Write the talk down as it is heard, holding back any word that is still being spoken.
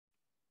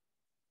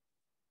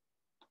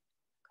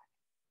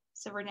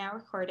So we're now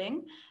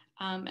recording,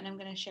 and I'm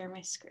going to share my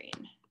screen.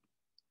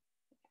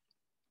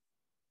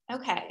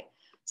 Okay,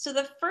 so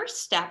the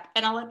first step,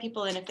 and I'll let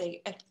people in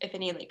if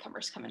any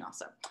latecomers come in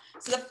also.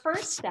 So the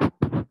first step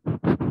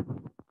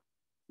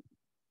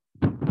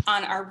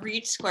on our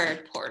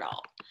ReadSquared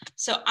portal.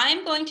 So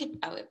I'm going to,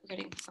 oh, we're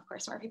getting, of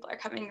course, more people are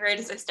coming right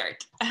as I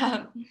start.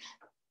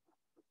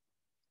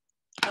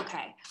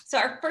 Okay, so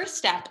our first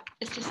step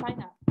is to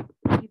sign up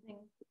using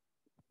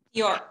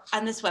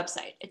on this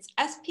website. It's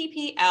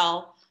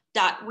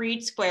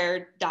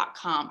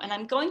sppl.readsquared.com, and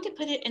I'm going to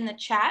put it in the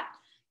chat,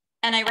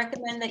 and I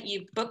recommend that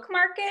you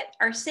bookmark it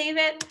or save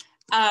it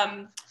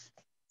so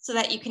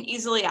that you can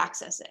easily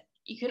access it.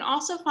 You can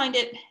also find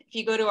it if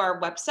you go to our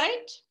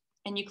website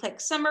and you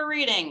click summer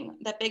reading,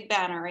 that big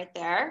banner right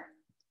there.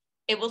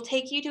 It will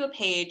take you to a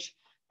page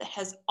that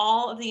has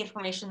all of the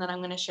information that I'm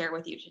going to share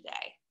with you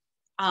today.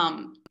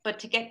 But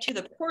to get to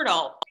the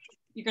portal,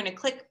 you're going to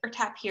click or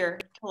tap here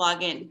to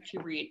log in to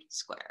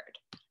ReadSquared.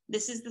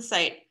 This is the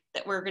site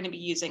that we're going to be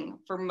using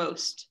for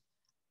most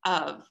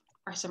of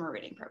our summer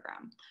reading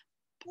program.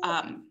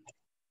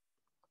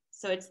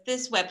 So it's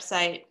this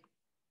website.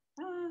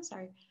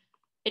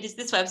 It is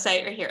this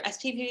website right here,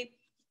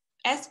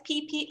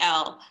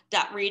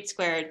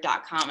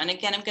 sppl.readsquared.com. And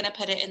again, I'm going to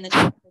put it in the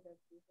chat.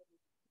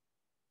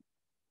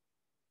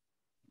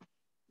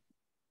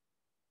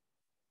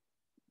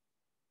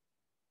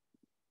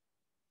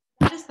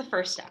 That is the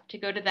first step, to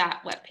go to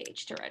that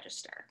webpage to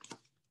register.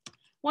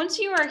 Once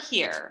you are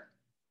here,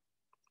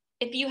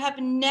 if you have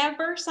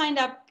never signed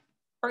up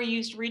or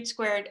used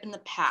ReadSquared in the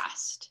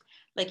past,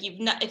 like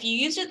if you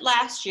used it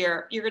last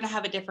year, you're going to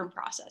have a different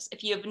process.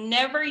 If you have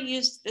never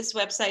used this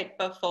website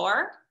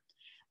before,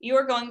 you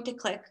are going to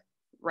click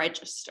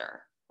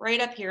register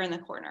right up here in the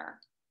corner.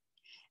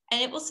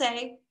 And it will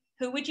say,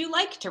 who would you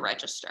like to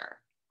register?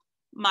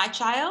 My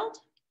child?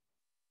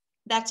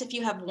 That's if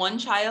you have one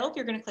child,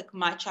 you're going to click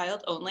my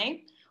child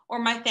only, or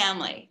my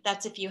family.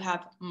 That's if you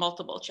have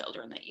multiple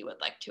children that you would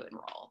like to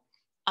enroll.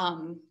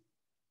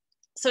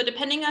 So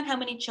depending on how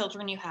many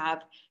children you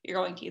have, you're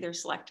going to either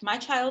select my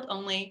child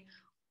only,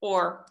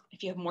 or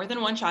if you have more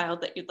than one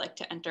child that you'd like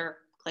to enter,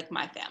 click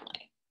my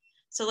family.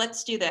 So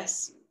let's do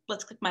this.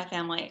 Let's click my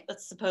family.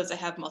 Let's suppose I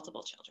have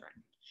multiple children.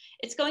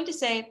 It's going to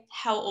say,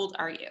 how old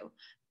are you?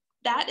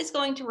 That is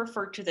going to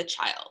refer to the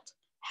child.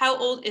 How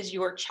old is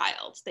your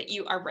child that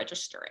you are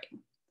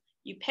registering?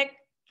 You pick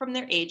from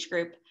their age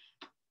group.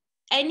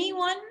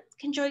 Anyone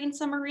can join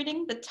summer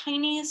reading, the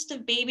tiniest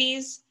of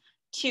babies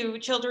to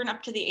children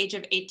up to the age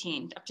of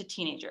 18, up to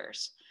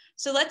teenagers.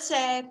 So let's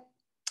say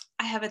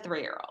I have a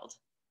 3-year-old.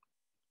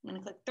 I'm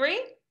going to click 3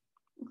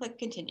 and click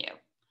continue.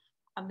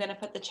 I'm going to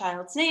put the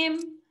child's name.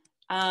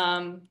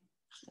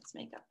 Let's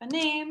make up a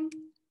name.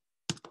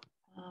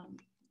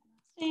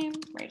 Name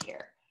right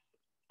here.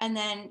 And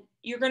then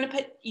you're going to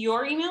put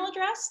your email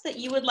address that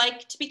you would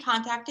like to be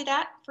contacted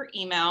at for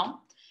email.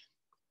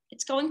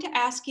 It's going to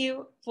ask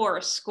you for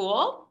a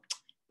school.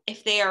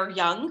 If they are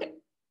young,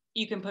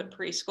 you can put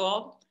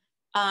preschool.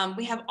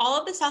 We have all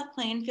of the South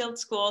Plainfield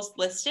schools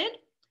listed.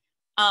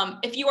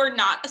 If you are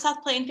not a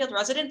South Plainfield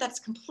resident, that's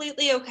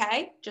completely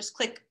okay. Just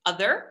click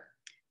other.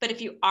 But if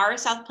you are a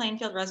South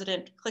Plainfield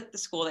resident, click the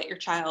school that your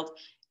child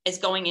is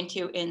going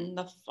into in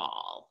the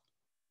fall.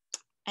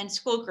 And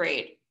school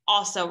grade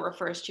also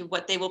refers to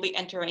what they will be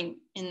entering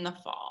in the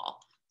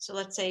fall. So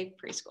let's say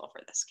preschool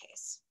for this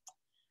case.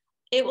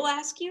 It will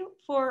ask you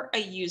for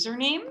a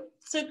username.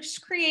 So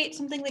just create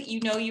something that you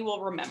know you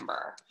will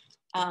remember.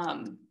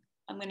 I'm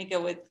going to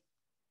go with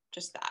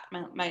just that.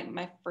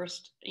 My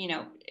first,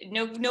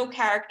 no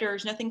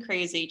characters, nothing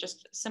crazy,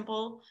 just a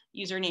simple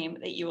username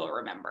that you will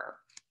remember.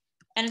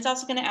 And it's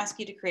also going to ask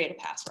you to create a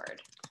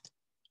password.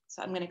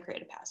 So I'm going to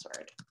create a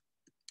password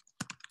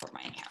for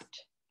my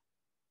account.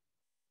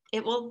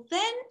 It will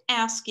then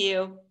ask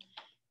you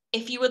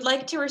if you would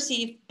like to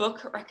receive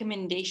book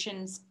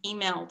recommendations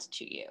emailed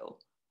to you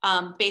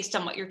based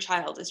on what your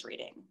child is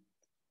reading.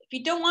 If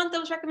you don't want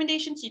those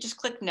recommendations, you just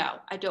click no,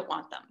 I don't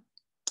want them.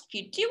 If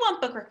you do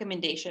want book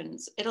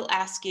recommendations, it'll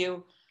ask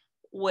you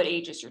what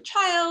age is your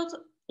child,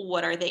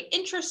 what are they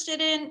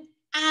interested in,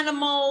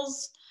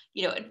 animals,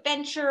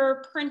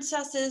 adventure,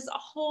 princesses, a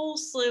whole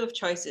slew of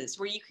choices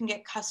where you can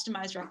get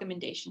customized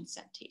recommendations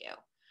sent to you.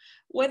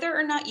 Whether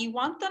or not you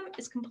want them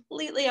is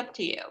completely up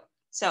to you.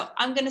 So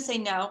I'm going to say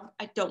no,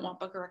 I don't want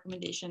book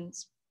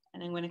recommendations,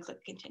 and I'm going to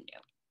click continue.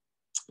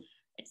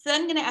 It's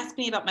then going to ask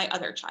me about my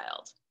other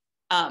child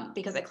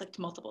because I clicked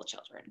multiple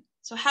children.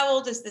 So how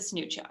old is this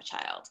new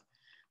child?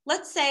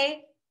 Let's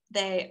say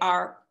they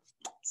are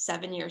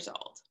 7 years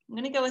old. I'm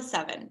going to go with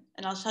 7,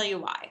 and I'll tell you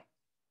why.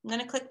 I'm going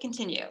to click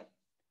continue.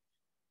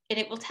 And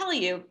it will tell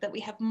you that we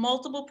have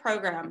multiple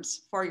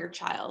programs for your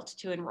child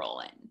to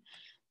enroll in.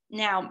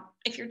 Now,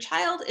 if your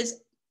child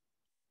is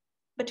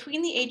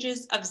between the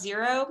ages of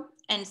 0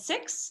 and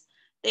 6,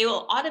 they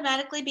will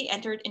automatically be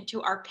entered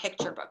into our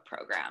picture book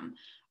program.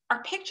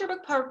 Our picture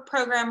book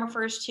program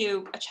refers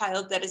to a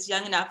child that is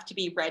young enough to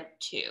be read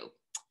to.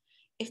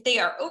 If they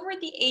are over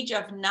the age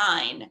of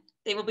 9,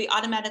 they will be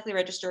automatically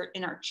registered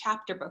in our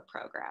chapter book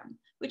program,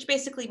 which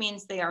basically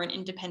means they are an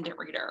independent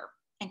reader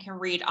and can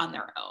read on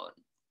their own.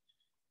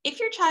 If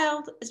your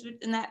child is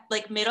in that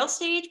like middle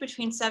stage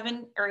between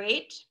 7 or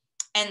 8,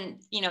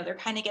 and they're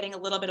kind of getting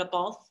a little bit of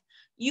both,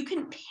 you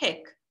can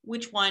pick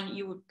which one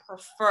you would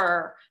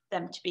prefer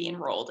them to be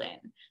enrolled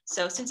in.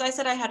 So since I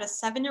said I had a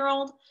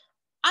 7-year-old,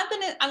 I'm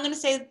gonna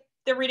say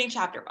they're reading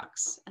chapter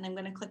books, and I'm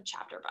gonna click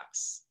chapter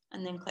books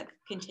and then click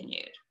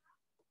continued.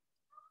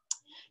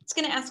 It's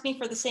gonna ask me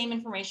for the same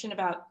information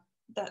about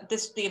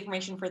the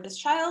information for this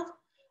child.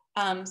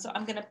 So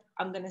I'm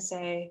gonna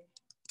say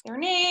their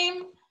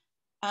name.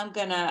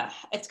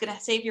 It's gonna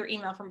save your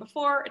email from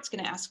before. It's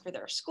gonna ask for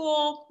their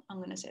school. I'm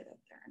gonna say that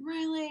they're in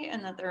Riley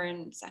and that they're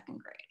in 2nd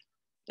grade.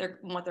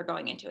 What they're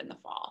going into in the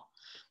fall.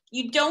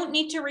 You don't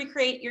need to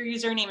recreate your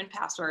username and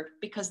password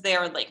because they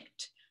are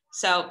linked.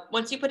 So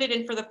once you put it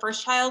in for the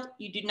first child,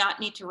 you do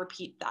not need to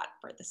repeat that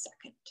for the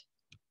second.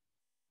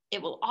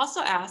 It will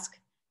also ask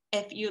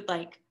if you'd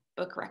like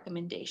book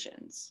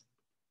recommendations.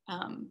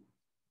 I'm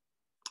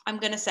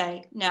gonna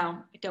say,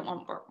 no, I don't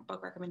want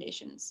book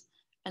recommendations.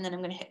 And then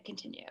I'm gonna hit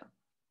continue.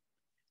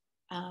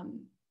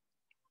 And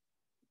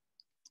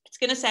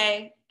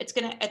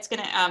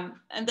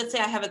let's say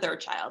I have a 3rd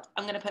child.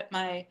 I'm gonna put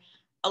my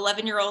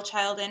 11-year-old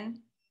child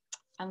in.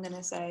 I'm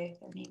gonna say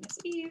their name is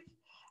Eve.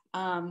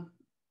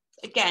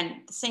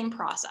 Again, the same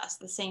process,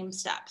 the same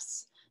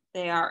steps.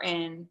 They are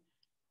in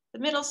the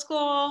middle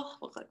school.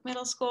 We'll click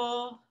middle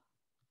school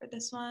for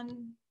this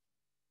one.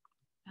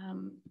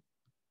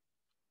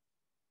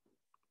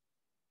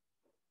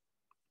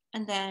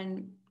 And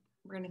then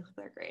we're gonna click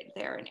their grade.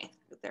 They're in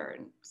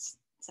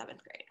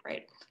 7th grade,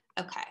 right?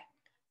 Okay.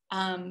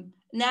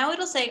 Now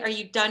it'll say, are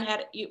you done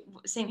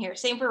same here,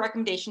 same for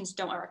recommendations,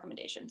 don't want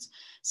recommendations.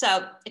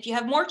 So if you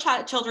have more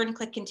children,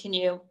 click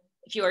continue.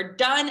 If you are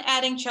done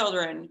adding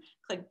children,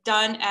 click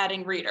done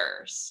adding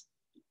readers.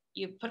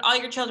 You've put all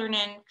your children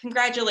in,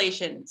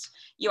 congratulations.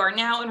 You are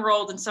now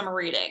enrolled in summer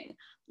reading.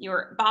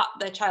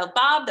 The child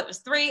Bob that was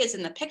 3 is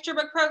in the picture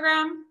book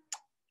program.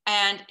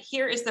 And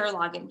here is their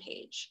login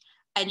page.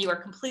 And you are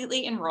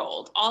completely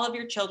enrolled. All of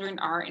your children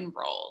are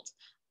enrolled.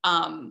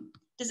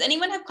 Does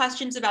anyone have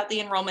questions about the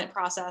enrollment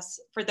process?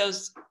 For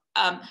those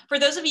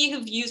of you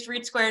who've used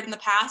ReadSquared in the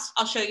past,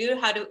 I'll show you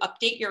how to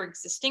update your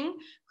existing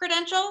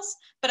credentials,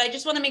 but I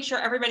just want to make sure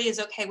everybody is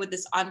okay with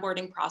this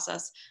onboarding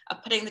process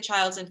of putting the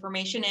child's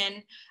information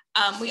in.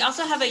 We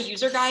also have a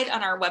user guide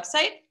on our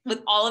website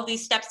with all of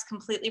these steps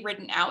completely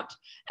written out,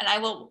 and I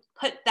will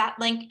put that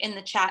link in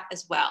the chat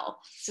as well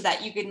so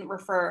that you can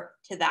refer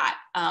to that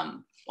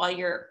while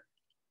you're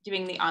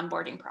doing the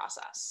onboarding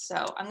process.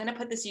 So I'm going to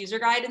put this user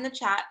guide in the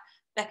chat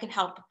that can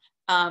help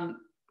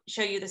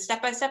show you the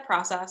step-by-step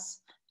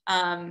process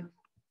that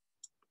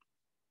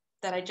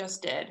I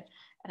just did.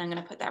 And I'm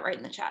gonna put that right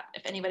in the chat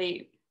if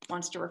anybody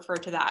wants to refer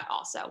to that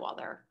also while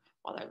they're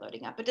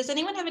loading up. But does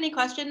anyone have any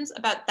questions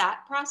about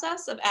that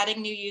process of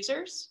adding new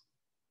users?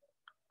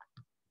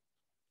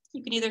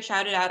 You can either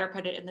shout it out or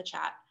put it in the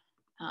chat.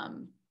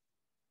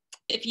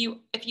 If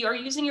you are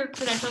using your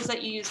credentials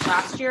that you used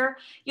last year,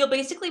 you'll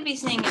basically be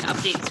seeing an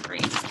update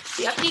screen.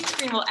 The update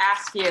screen will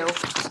ask you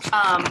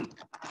to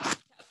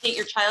update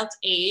your child's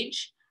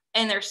age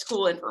and their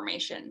school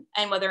information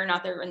and whether or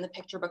not they're in the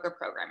picture book or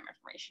program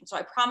information. So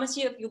I promise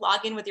you, if you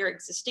log in with your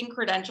existing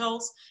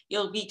credentials,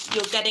 you'll get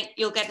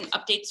an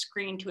update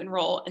screen to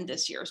enroll in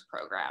this year's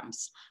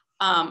programs.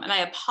 And I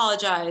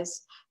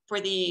apologize for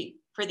the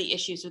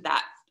issues with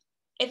that.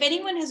 If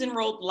anyone has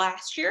enrolled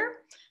last year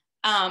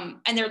and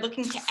they're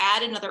looking to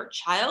add another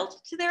child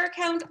to their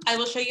account, I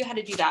will show you how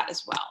to do that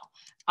as well.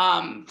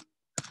 I'm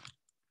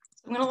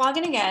going to log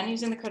in again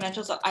using the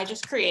credentials that I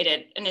just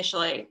created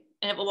initially,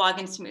 and it will log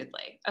in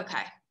smoothly.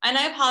 Okay, and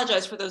I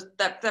apologize for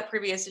that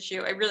previous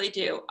issue. I really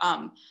do,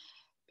 and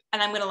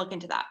I'm going to look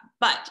into that.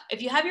 But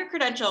if you have your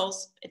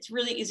credentials, it's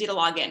really easy to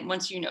log in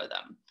once you know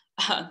them.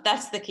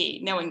 That's the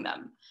key, knowing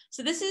them.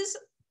 So this is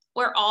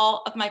where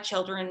all of my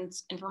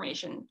children's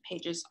information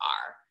pages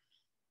are.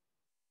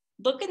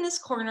 Look in this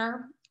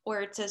corner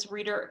where it says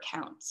Reader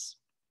Accounts.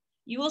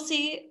 You will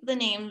see the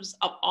names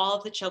of all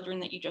of the children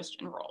that you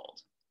just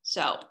enrolled.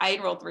 So I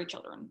enrolled 3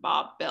 children,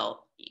 Bob,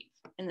 Bill, Eve,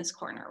 in this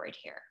corner right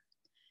here.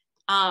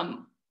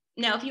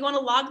 Now, if you want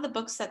to log the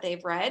books that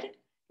they've read,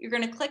 you're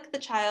going to click the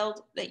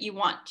child that you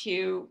want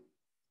to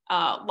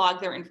log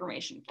their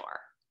information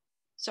for.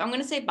 So I'm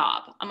going to say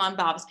Bob. I'm on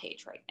Bob's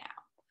page right now.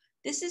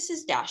 This is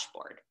his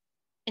dashboard,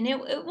 and it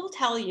will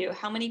tell you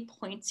how many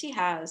points he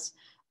has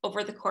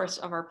over the course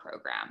of our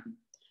program.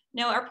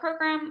 Now, our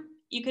program,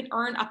 you can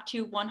earn up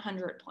to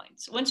 100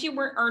 points. Once you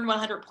earn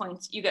 100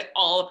 points, you get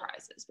all the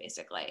prizes,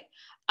 basically.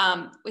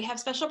 We have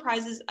special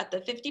prizes at the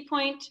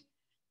 50-point,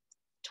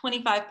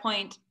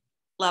 25-point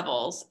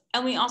levels,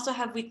 and we also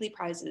have weekly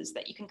prizes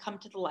that you can come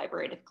to the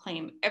library to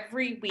claim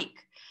every week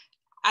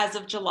as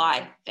of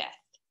July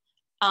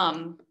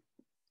 5th.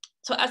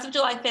 So as of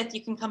July 5th,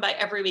 you can come by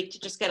every week to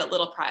just get a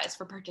little prize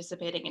for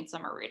participating in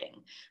summer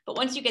reading. But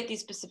once you get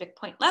these specific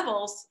point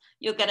levels,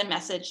 you'll get a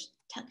message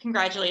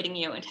congratulating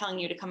you and telling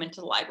you to come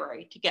into the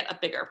library to get a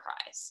bigger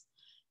prize.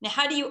 Now,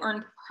 how do you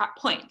earn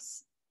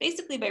points?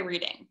 Basically by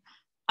reading.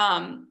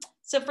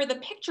 So for the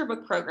picture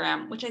book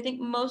program, which I think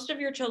most of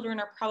your children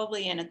are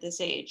probably in at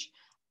this age,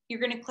 you're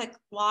going to click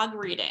log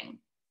reading.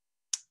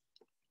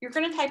 You're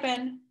going to type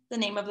in the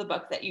name of the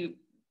book that you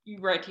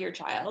read to your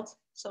child.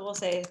 So we'll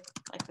say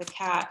like The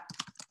Cat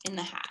in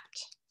the Hat.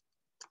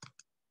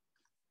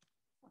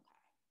 Okay.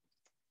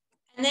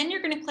 And then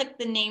you're going to click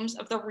the names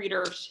of the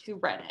readers who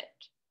read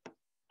it,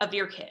 of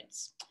your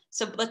kids.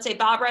 So let's say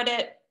Bob read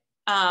it.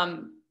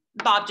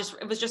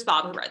 It was just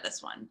Bob who read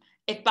this one.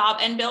 If Bob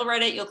and Bill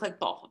read it, you'll click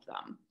both of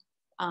them.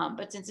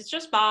 But since it's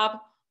just Bob,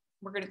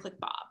 we're going to click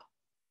Bob.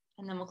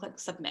 And then we'll click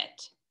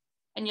submit.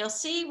 And you'll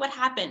see what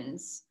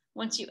happens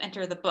once you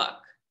enter the book.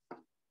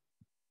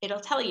 It'll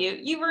tell you,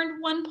 you've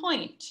earned 1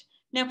 point.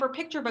 Now for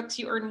picture books,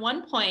 you earn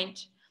 1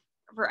 point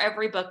for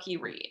every book you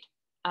read,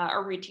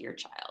 or read to your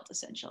child,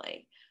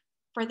 essentially.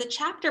 For the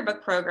chapter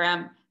book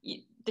program,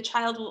 the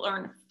child will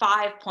earn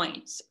 5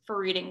 points for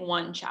reading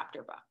 1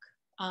 chapter book.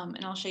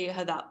 And I'll show you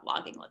how that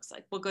logging looks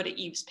like. We'll go to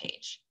Eve's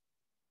page.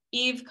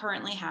 Eve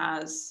currently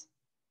has,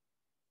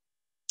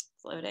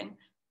 it's loading,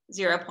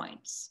 0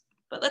 points.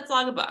 But let's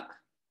log a book.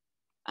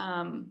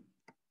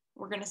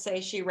 We're going to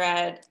say she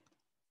read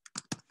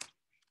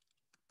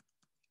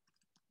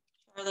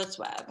Charlotte's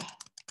Web. Okay.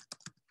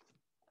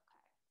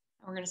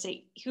 We're going to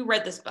say, who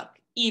read this book?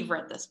 Eve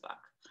read this book.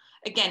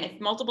 Again, if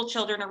multiple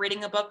children are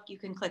reading a book, you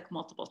can click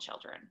multiple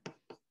children.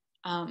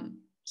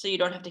 So you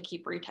don't have to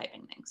keep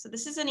retyping things. So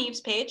this is an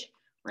Eve's page.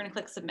 We're going to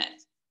click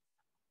submit.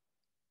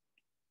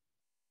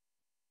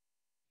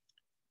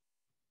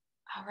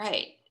 All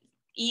right.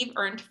 Eve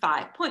earned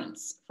 5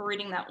 points for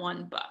reading that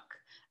 1 book.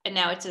 And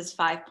now it says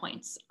 5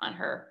 points on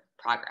her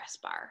progress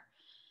bar.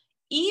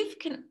 Eve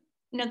can,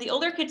 the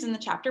older kids in the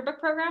chapter book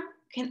program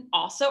can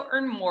also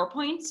earn more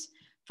points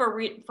for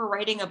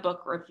writing a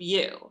book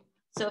review.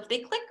 So if they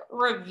click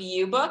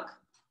review book,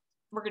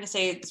 we're going to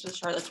say this was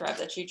Charlotte's Web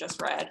that she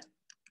just read.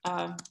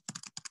 Type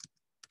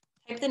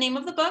the name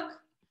of the book,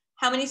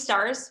 how many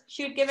stars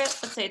she would give it.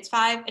 Let's say it's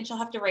 5, and she'll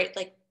have to write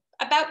like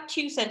about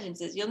 2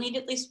 sentences. You'll need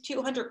at least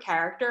 200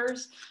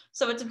 characters.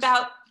 So it's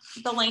about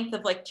the length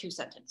of like 2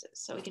 sentences.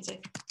 So we can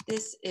say,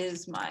 this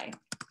is my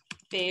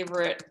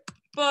favorite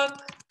book.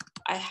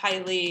 I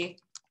highly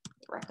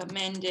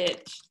recommend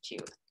it to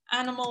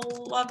animal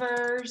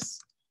lovers.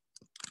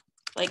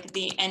 Like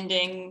the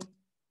ending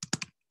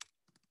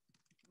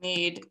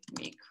made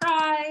me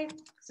cry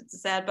because it's a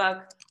sad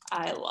book.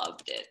 I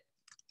loved it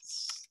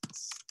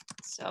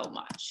so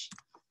much.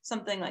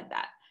 Something like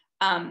that.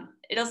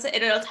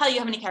 It'll tell you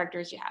how many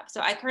characters you have.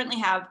 So I currently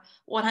have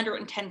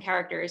 110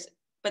 characters,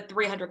 but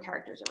 300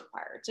 characters are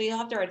required. So you'll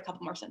have to write a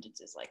couple more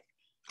sentences like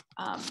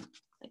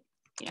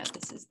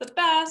this is the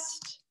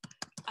best.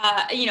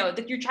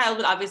 Your child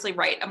would obviously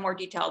write a more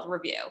detailed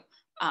review.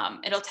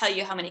 It'll tell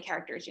you how many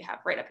characters you have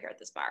right up here at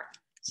this bar.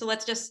 So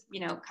let's just,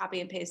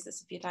 copy and paste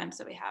this a few times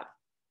so we have,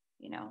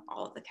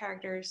 all of the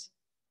characters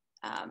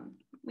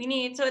we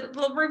need. So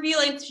the review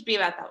length should be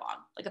about that long,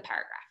 like a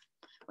paragraph.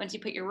 Once you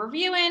put your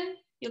review in,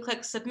 you'll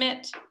click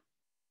submit.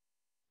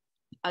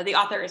 The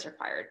author is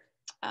required,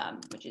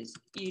 which is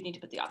you need to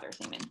put the author's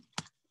name in,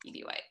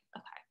 E.B. White.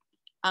 Okay.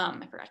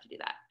 I forgot to do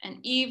that. And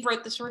Eve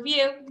wrote this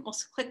review. We'll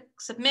click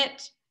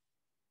submit.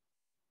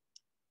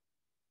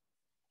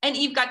 And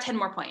Eve got 10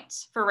 more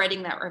points for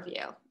writing that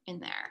review in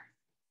there.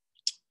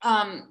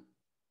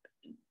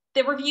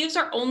 The reviews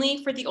are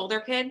only for the older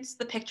kids.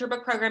 The picture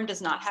book program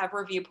does not have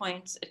review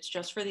points. It's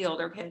just for the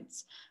older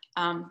kids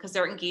because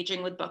they're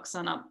engaging with books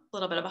on a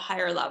little bit of a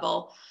higher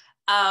level.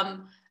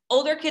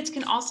 Older kids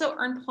can also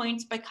earn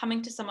points by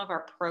coming to some of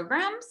our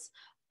programs.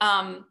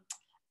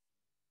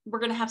 We're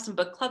going to have some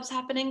book clubs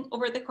happening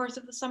over the course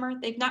of the summer.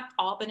 They've not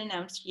all been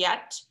announced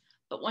yet,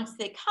 but once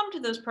they come to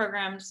those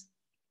programs,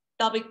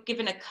 they'll be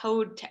given a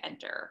code to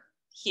enter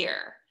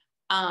here.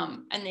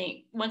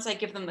 Once I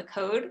give them the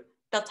code,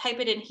 they'll type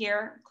it in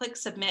here, click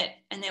submit,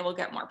 and they will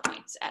get more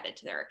points added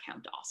to their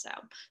account also.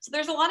 So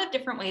there's a lot of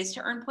different ways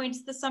to earn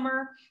points this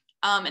summer,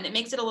 and it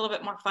makes it a little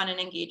bit more fun and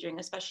engaging,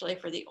 especially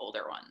for the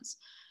older ones.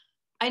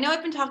 I know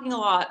I've been talking a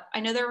lot. I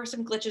know there were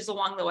some glitches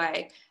along the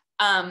way.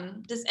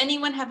 Does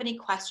anyone have any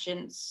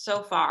questions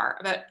so far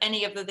about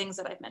any of the things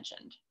that I've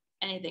mentioned?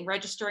 Anything,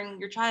 registering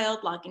your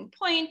child, logging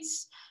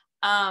points,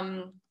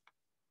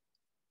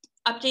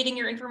 updating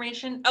your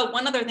information? Oh,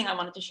 one other thing I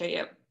wanted to show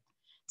you.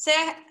 Say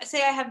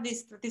I have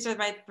these are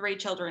my 3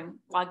 children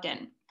logged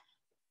in.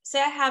 Say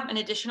I have an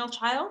additional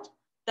child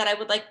that I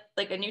would like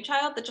a new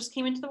child that just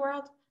came into the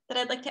world that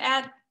I'd like to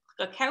add.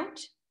 Click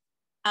account,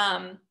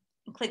 and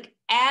click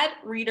add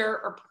reader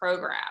or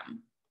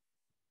program.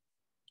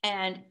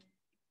 And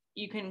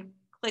you can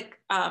click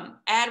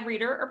add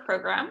reader or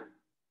program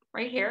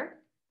right here.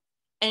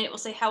 And it will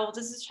say, how old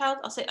is this child?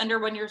 I'll say under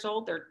 1 year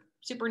old, they're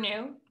super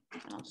new.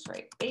 And I'll just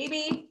write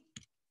baby,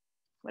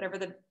 whatever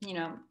the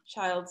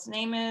child's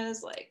name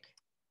is, like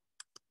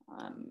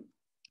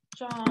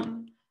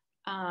John.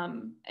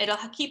 It'll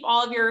keep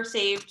all of your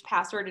saved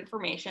password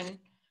information.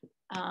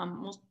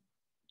 We'll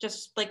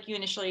just like you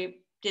initially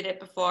did it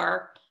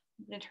before.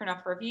 I'm gonna turn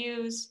off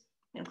reviews.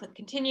 I'm gonna click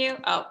continue.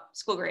 Oh,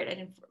 school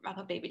grade, I'll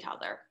put baby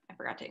toddler. I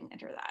forgot to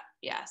enter that,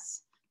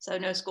 yes. So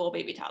no school,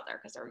 baby toddler,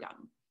 because they're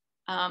young.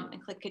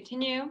 And click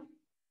continue.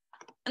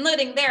 And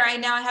loading there, I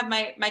now have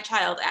my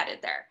child added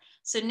there.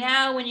 So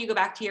now when you go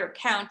back to your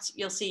account,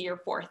 you'll see your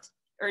fourth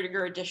or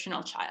your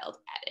additional child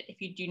added if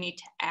you do need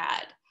to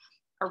add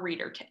a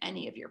reader to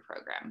any of your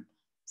programs.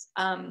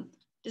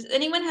 Does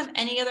anyone have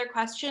any other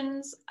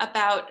questions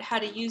about how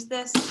to use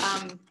this?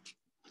 I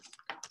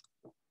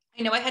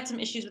know I had some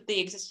issues with the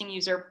existing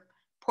user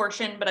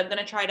portion, but I'm going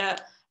to try to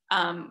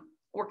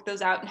work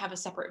those out and have a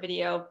separate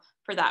video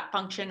for that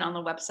function on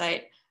the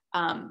website.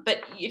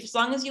 But as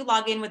long as you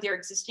log in with your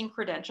existing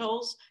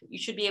credentials, you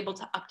should be able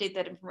to update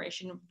that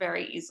information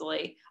very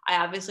easily. I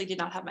obviously did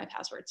not have my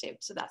password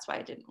saved, so that's why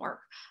it didn't work.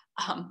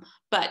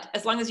 But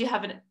as long as you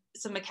have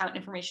some account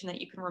information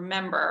that you can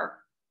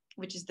remember,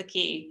 which is the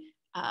key,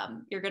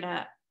 you're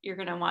gonna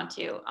want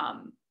to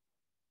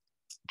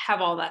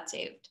have all that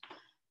saved.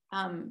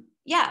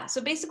 Yeah,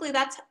 so basically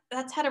that's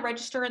how to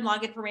register and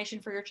log information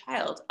for your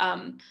child.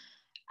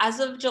 As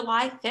of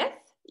July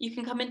 5th, you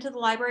can come into the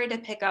library to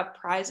pick up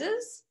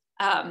prizes.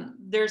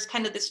 There's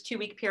kind of this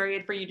 2-week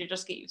period for you to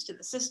just get used to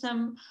the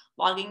system,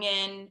 logging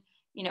in,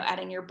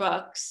 adding your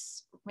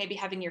books, maybe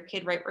having your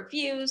kid write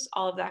reviews,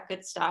 all of that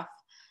good stuff.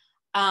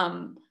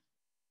 But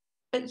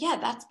yeah,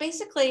 that's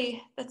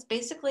basically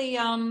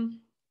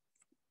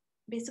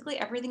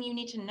everything you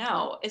need to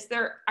know.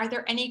 Are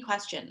there any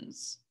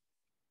questions?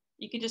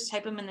 You can just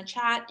type them in the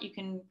chat. You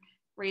can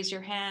raise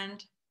your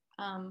hand.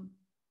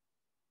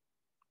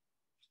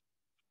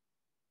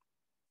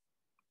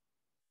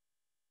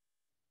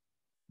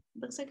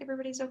 Looks like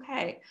everybody's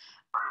okay.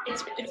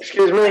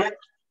 Excuse me?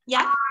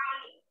 Yeah?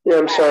 Yeah,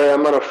 I'm sorry,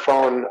 I'm on a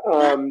phone.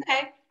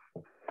 Okay.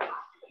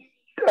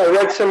 I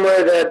read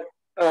somewhere that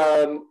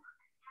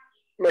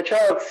my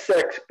child's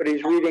 6, but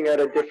he's reading at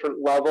a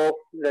different level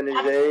than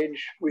his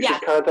age. We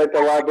should contact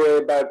the library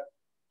about.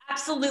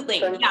 Absolutely,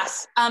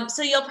 yes.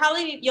 So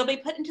you'll be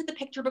put into the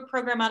picture book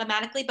program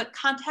automatically, but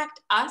contact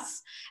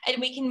us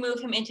and we can move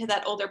him into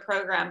that older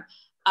program.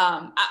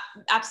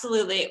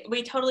 Absolutely,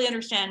 we totally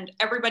understand.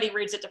 Everybody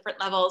reads at different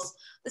levels.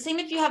 The same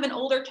if you have an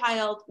older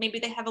child, maybe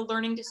they have a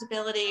learning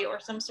disability or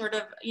some sort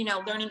of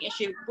learning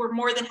issue. We're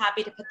more than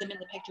happy to put them in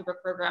the picture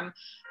book program.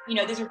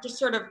 These are just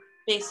sort of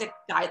basic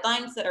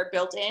guidelines that are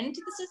built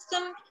into the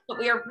system, but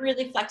we are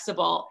really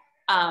flexible.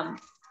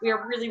 We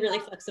are really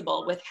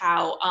flexible with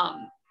how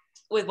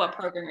with what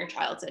program your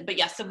child's in. But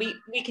yes, so we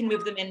can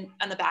move them in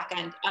on the back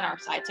end on our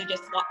side. So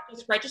just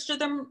register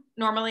them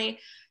normally,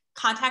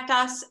 contact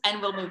us,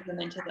 and we'll move them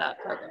into the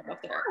program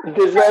up there.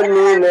 Does that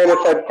mean that if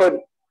I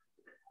put...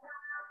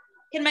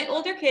 Can my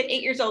older kid,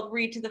 8 years old,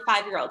 read to the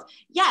 5-year-old?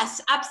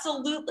 Yes,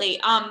 absolutely.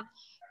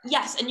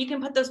 Yes, and you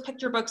can put those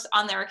picture books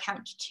on their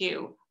account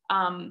too.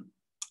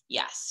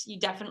 Yes,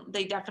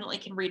 they definitely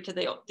can read to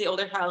the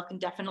older child can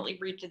definitely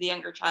read to the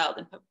younger child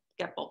and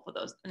get both of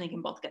those, and they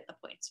can both get the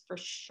points for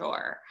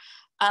sure.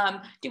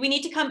 Do we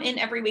need to come in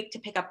every week to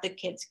pick up the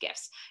kids'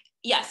 gifts?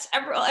 Yes,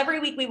 every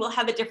week we will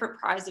have a different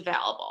prize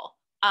available.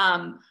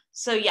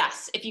 So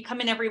yes, if you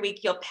come in every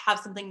week, you'll have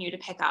something new to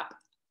pick up.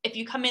 If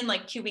you come in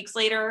like 2 weeks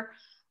later,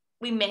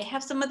 we may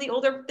have some of the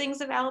older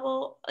things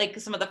available, like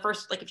some of the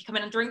first, like if you come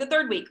in during the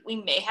 3rd week, we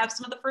may have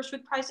some of the first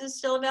week prizes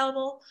still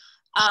available,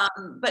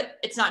 but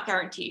it's not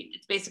guaranteed.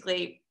 It's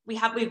basically, we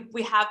have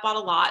bought a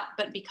lot,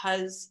 but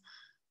because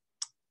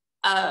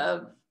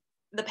of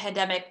the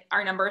pandemic,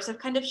 our numbers have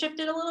kind of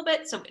shifted a little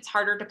bit, so it's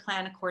harder to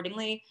plan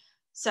accordingly.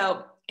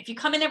 So if you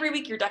come in every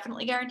week, you're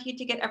definitely guaranteed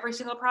to get every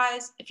single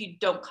prize. If you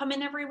don't come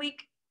in every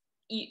week,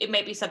 it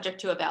may be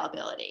subject to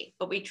availability,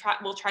 but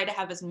we'll try to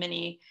have as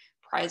many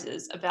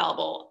prizes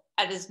available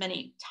at as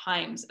many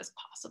times as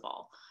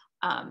possible.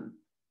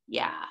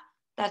 Yeah,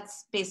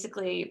 that's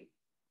basically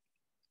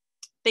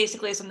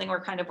something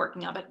we're kind of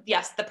working on. But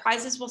yes, the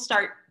prizes will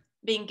start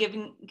being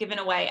given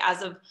away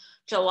as of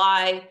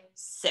July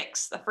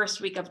 6th, the first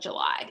week of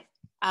July.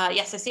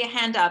 Yes, I see a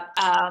hand up.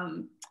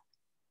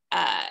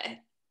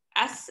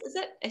 S, is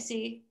it? I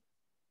see.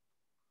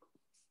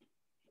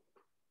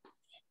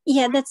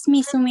 Yeah, that's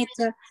me,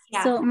 Sumitra.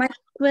 Yeah. So my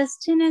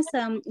question is,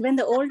 when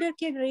the older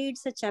kid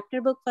reads a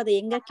chapter book for the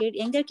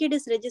younger kid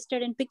is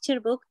registered in picture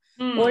book,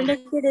 older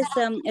kid is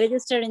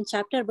registered in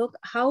chapter book.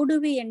 How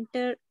do we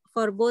enter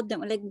for both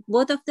them? Like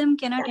both of them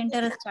cannot enter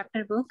as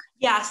chapter book?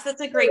 Yes, that's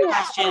a great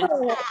question.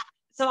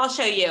 So I'll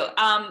show you.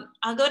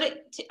 I'll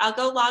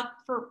go log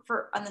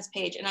for on this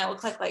page, and I will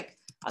click like,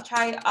 I'll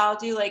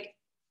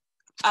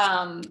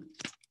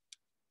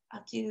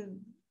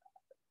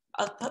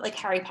put like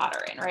Harry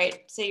Potter in,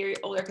 right? Say your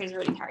older kid is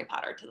reading Harry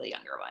Potter to the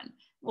younger one.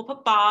 We'll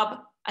put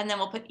Bob, and then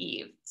we'll put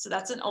Eve. So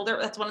that's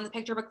one in the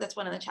picture book, that's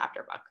one in the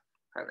chapter book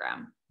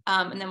program.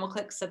 And then we'll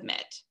click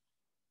submit.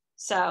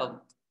 So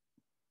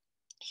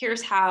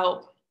here's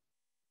how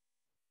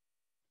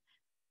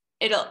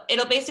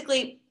it'll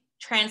basically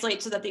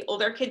translate so that the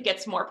older kid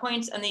gets more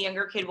points and the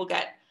younger kid will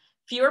get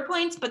fewer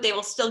points, but they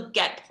will still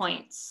get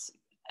points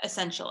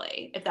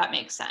essentially, if that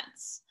makes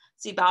sense.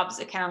 See Bob's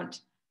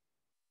account,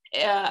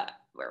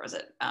 where was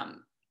it? I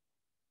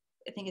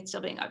think it's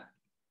still being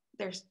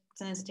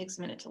sometimes it takes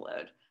a minute to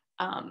load.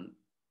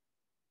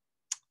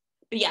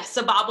 But yes,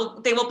 so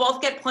they will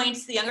both get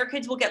points. The younger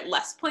kids will get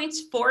less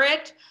points for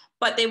it,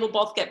 but they will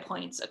both get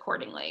points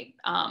accordingly,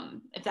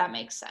 if that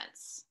makes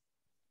sense.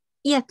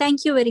 Yeah,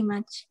 thank you very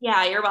much.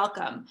 Yeah, you're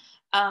welcome.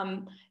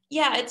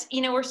 Yeah, it's,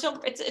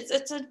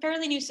 it's a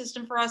fairly new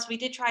system for us. We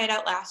did try it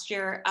out last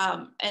year,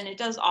 and it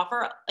does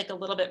offer like a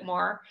little bit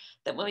more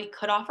than what we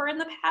could offer in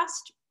the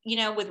past,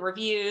 with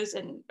reviews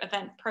and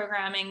event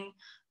programming,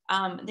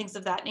 things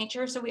of that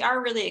nature. So we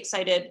are really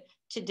excited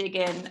to dig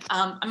in.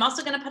 I'm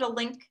also going to put a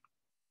link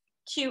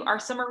to our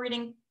summer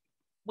reading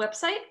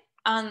website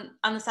on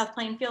the South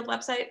Plainfield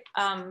website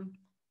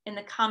in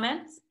the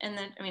comments, in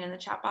the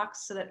chat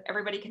box, so that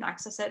everybody can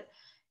access it.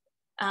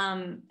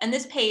 And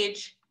this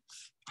page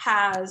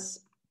has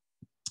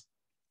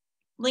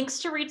links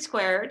to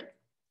ReadSquared.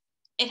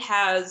 It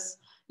has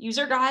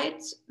user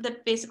guides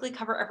that basically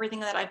cover everything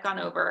that I've gone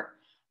over.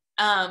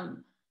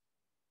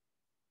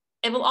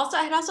 It also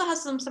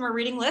has some summer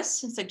reading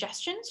lists and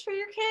suggestions for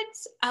your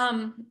kids.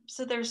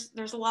 So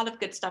there's a lot of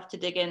good stuff to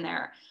dig in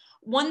there.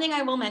 One thing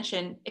I will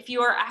mention, if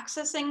you are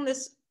accessing the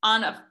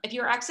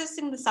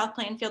South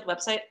Plainfield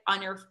website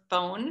on your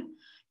phone,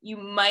 you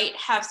might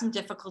have some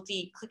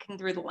difficulty clicking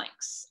through the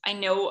links. I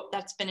know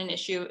that's been an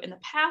issue in the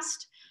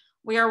past.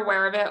 We are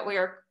aware of it. We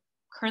are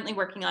currently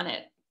working on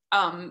it.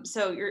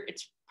 So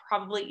it's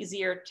probably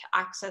easier to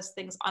access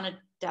things on a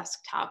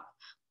desktop,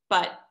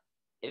 but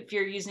if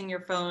you're using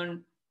your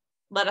phone,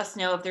 let us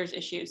know if there's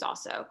issues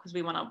also, because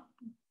we want to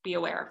be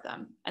aware of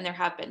them. And there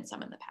have been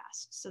some in the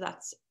past. So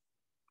that's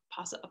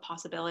a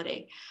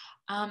possibility.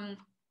 I'm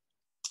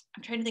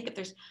trying to think if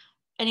there's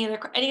any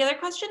other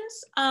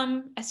questions.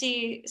 I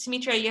see,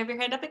 Sumitra, you have your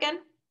hand up again?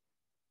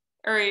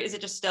 Or is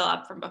it just still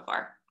up from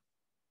before?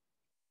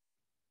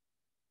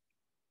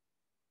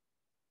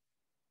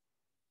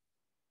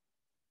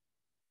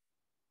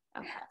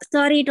 Okay.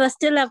 Sorry, it was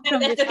still up from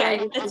That's before.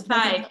 okay. That's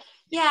fine.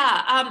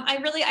 Yeah,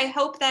 I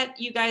hope that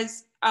you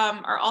guys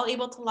are all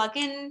able to log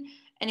in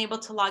and able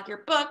to log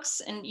your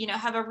books and,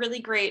 have a really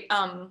great,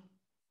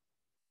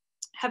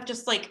 have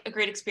just like a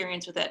great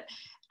experience with it.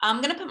 I'm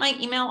going to put my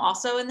email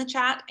also in the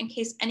chat in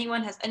case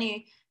anyone has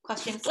any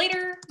questions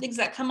later, things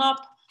that come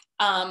up,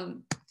 as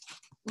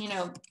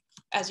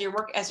you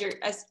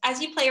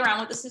play around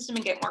with the system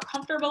and get more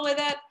comfortable with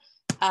it.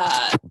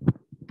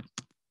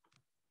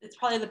 It's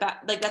probably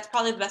that's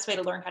probably the best way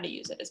to learn how to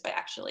use it, is by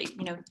actually,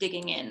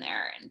 digging in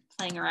there and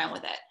playing around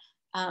with it.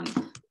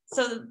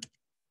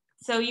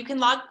 So you can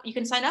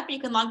sign up, you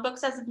can log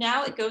books as of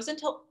now. It goes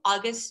until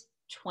August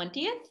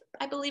 20th,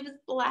 I believe is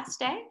the last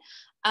day.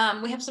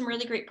 We have some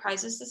really great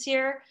prizes this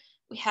year.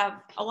 We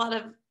have a lot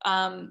of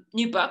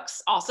new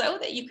books also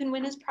that you can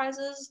win as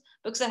prizes,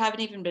 books that haven't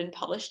even been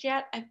published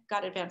yet. I've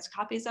got advanced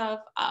copies of.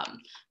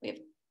 We have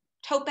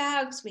tote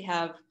bags, we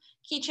have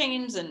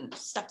keychains and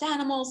stuffed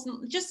animals,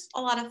 and just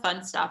a lot of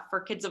fun stuff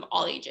for kids of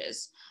all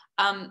ages.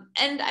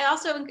 And I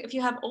also, if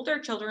you have older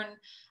children,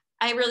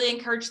 I really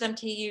encourage them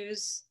to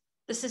use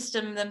the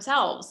system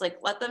themselves. Like,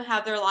 let them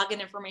have their login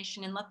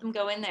information and let them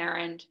go in there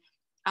and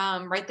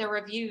write their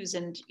reviews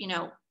and,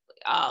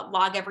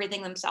 log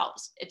everything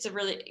themselves. It's a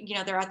really,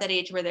 they're at that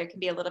age where they can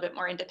be a little bit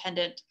more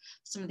independent,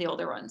 some of the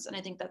older ones. And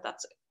I think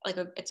that's like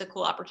it's a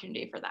cool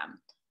opportunity for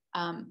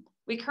them.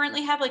 We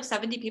currently have like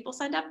 70 people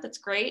signed up. That's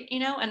great,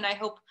 and I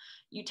hope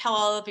you tell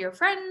all of your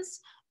friends,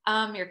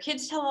 your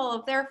kids tell all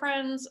of their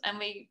friends, and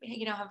we,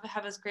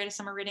 have as great a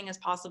summer reading as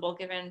possible,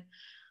 given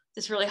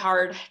this really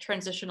hard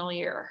transitional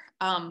year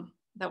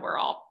that we're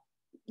all,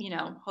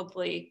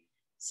 hopefully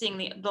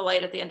seeing the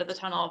light at the end of the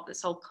tunnel of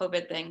this whole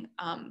COVID thing.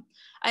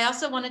 I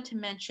also wanted to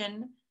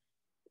mention,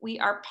 we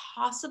are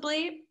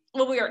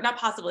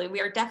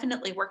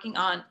definitely working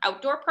on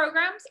outdoor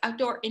programs,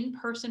 outdoor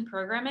in-person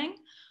programming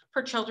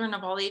for children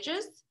of all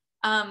ages.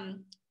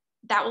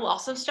 That will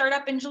also start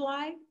up in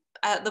July,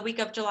 the week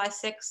of July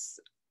 6th.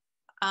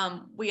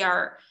 We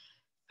are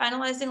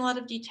finalizing a lot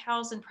of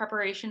details and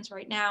preparations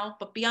right now,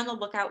 but be on the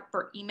lookout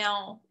for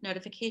email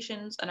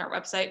notifications on our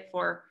website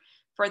for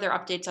further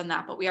updates on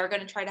that. But we are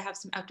going to try to have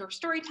some outdoor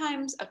story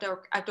times,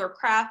 outdoor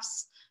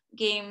crafts,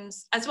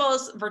 games, as well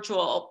as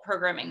virtual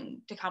programming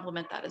to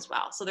complement that as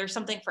well. So there's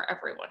something for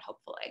everyone,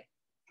 hopefully.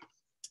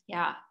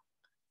 Yeah.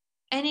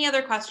 Any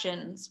other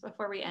questions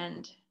before we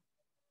end?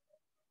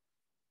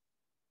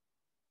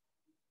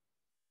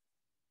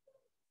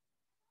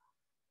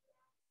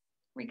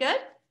 We good?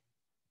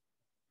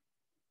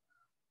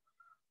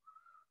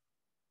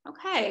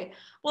 Okay.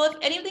 Well, if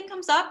anything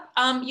comes up,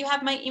 you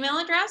have my email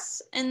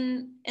address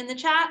in the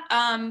chat.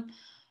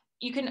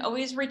 You can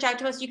always reach out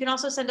to us. You can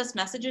also send us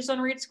messages on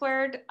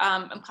ReadSquared.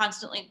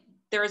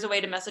 There is a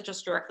way to message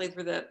us directly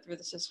through the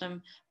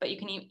system, but you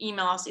can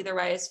email us either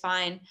way is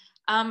fine.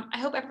 I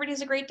hope everybody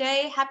has a great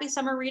day. Happy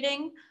summer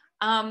reading.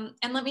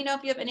 And let me know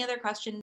if you have any other questions.